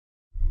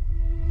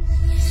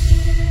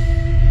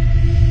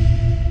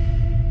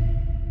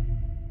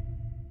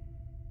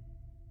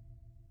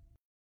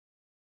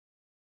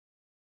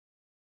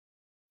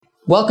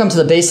Welcome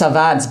to the Beis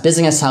Havad's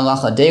Business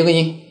Halacha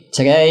Daily.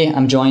 Today,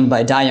 I'm joined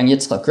by Dayan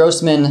Yitzchak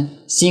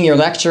Grossman, Senior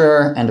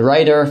Lecturer and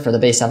Writer for the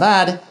Beis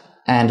Havad,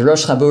 and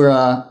Rosh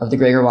Chabura of the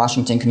Greater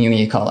Washington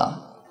Community Kollel.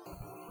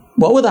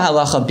 What would the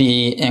halacha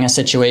be in a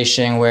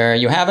situation where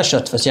you have a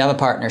shutfus, you have a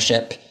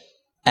partnership,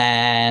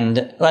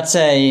 and let's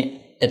say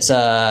it's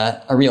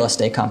a real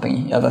estate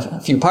company. You have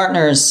a few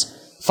partners,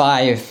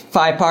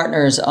 five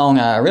partners own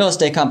a real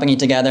estate company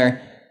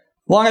together.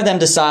 One of them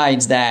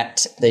decides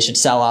that they should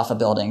sell off a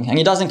building, and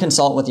he doesn't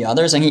consult with the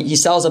others, and he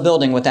sells a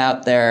building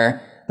without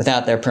their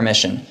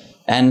permission.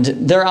 And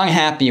they're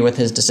unhappy with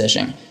his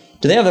decision.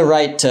 Do they have the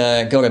right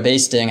to go to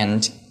Beis Din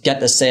and get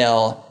the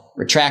sale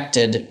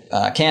retracted,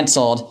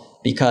 canceled,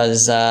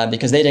 because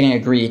they didn't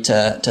agree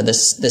to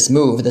this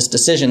move, this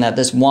decision that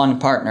this one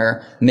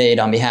partner made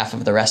on behalf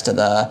of the rest of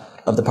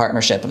the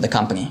partnership of the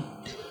company?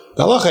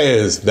 The halacha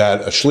is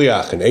that a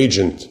shliach, an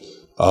agent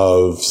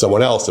of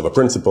someone else, of a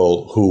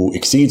principal, who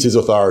exceeds his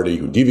authority,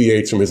 who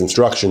deviates from his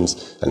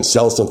instructions and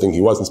sells something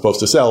he wasn't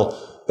supposed to sell,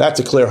 that's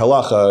a clear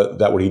halacha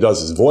that what he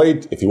does is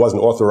void. If he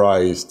wasn't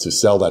authorized to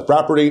sell that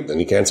property, then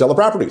he can't sell the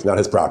property. It's not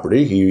his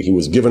property. He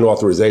was given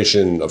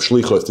authorization of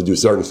shlichus to do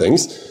certain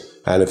things.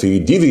 And if he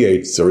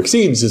deviates or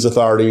exceeds his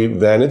authority,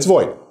 then it's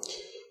void.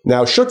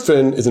 Now,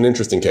 shutfin is an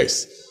interesting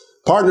case.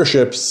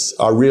 Partnerships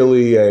are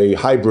really a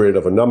hybrid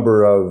of a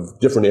number of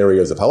different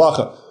areas of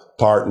halacha.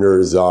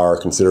 Partners are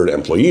considered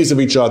employees of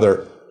each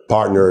other.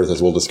 Partners,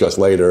 as we'll discuss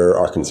later,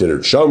 are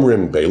considered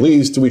shomrim,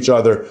 bailees to each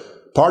other.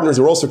 Partners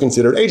are also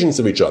considered agents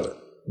of each other.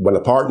 When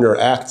a partner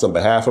acts on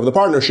behalf of the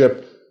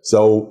partnership,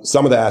 so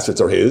some of the assets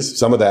are his,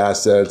 some of the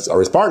assets are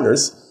his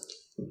partner's,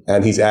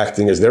 and he's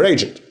acting as their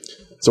agent.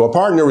 So a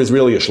partner is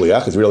really a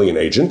shliach, is really an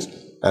agent,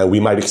 and we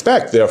might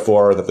expect,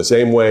 therefore, that the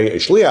same way a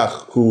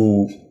shliach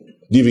who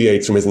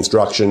deviates from his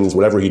instructions,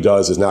 whatever he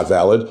does is not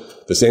valid,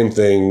 the same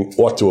thing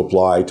ought to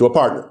apply to a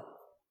partner.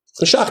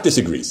 The Shach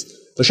disagrees.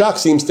 The Shach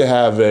seems to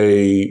have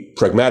a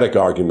pragmatic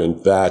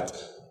argument that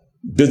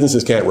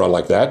businesses can't run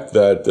like that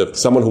if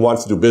someone who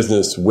wants to do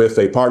business with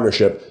a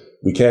partnership,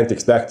 we can't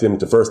expect him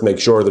to first make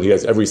sure that he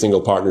has every single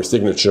partner's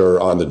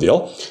signature on the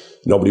deal.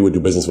 Nobody would do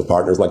business with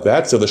partners like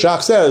that. So the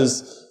Shach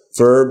says,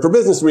 for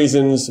business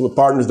reasons,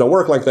 partners don't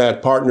work like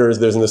that. Partners,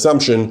 there's an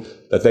assumption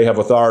that they have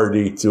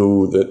authority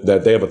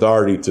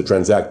to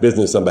transact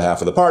business on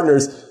behalf of the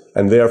partners.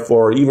 And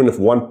therefore, even if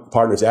one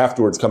partners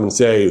afterwards come and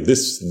say,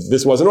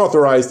 this wasn't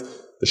authorized,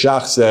 the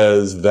Shach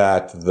says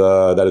that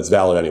it's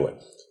valid anyway.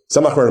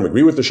 Some Achronim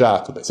agree with the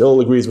Shach, the Beis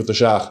Hillel agrees with the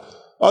Shach.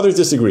 Others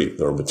disagree.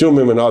 The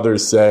Batumim and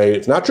others say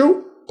it's not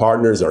true.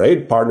 Partners are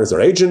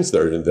agents.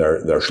 They're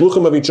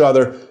shluchim of each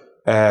other.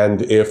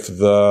 And if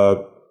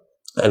the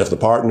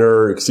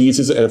partner exceeds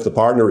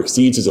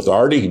his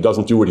authority, he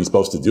doesn't do what he's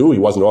supposed to do. He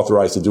wasn't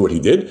authorized to do what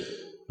he did.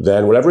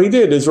 Then whatever he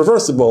did is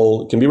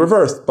reversible, can be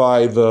reversed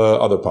by the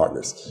other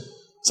partners.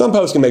 Some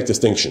posts can make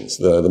distinctions.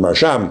 The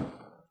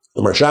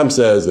Marsham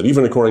says that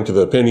even according to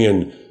the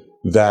opinion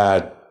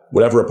that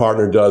whatever a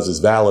partner does is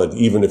valid,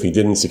 even if he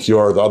didn't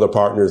secure the other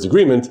partner's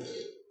agreement,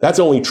 that's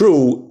only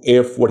true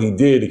if what he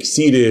did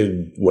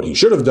exceeded what he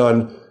should have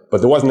done, but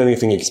there wasn't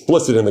anything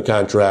explicit in the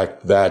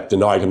contract that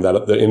denied him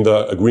that, in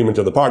the agreement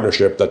of the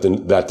partnership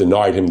that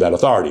denied him that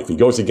authority. If he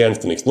goes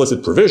against an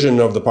explicit provision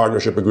of the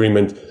partnership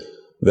agreement,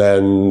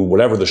 then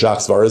whatever the Shach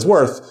Svar is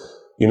worth,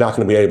 you're not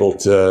going to be able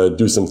to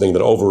do something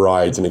that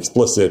overrides an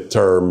explicit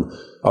term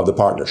of the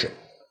partnership.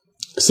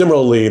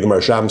 Similarly, the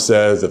Marsham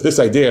says that this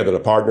idea that a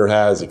partner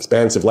has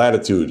expansive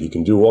latitude, he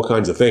can do all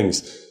kinds of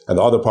things, and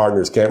the other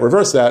partners can't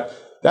reverse that,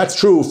 that's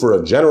true for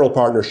a general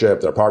partnership.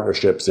 There are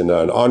partnerships in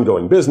an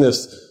ongoing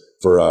business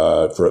for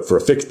a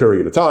fixed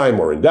period of time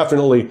or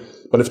indefinitely.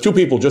 But if two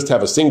people just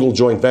have a single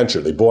joint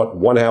venture, they bought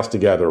one house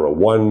together or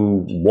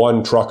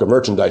one truck of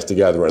merchandise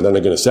together, and then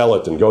they're going to sell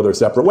it and go their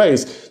separate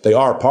ways, they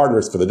are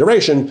partners for the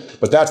duration,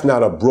 but that's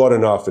not a broad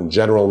enough and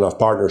general enough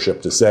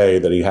partnership to say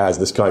that he has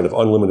this kind of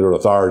unlimited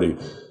authority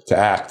to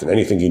act, and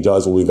anything he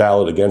does will be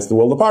valid against the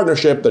will of the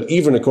partnership, that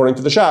even according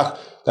to the Shach,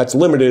 that's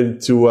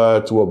limited to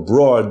a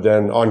broad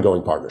and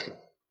ongoing partnership.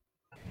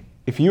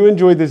 If you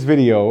enjoyed this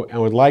video and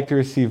would like to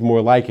receive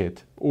more like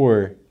it,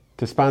 or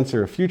to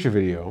sponsor a future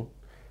video,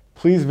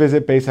 please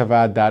visit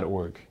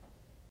beishavad.org.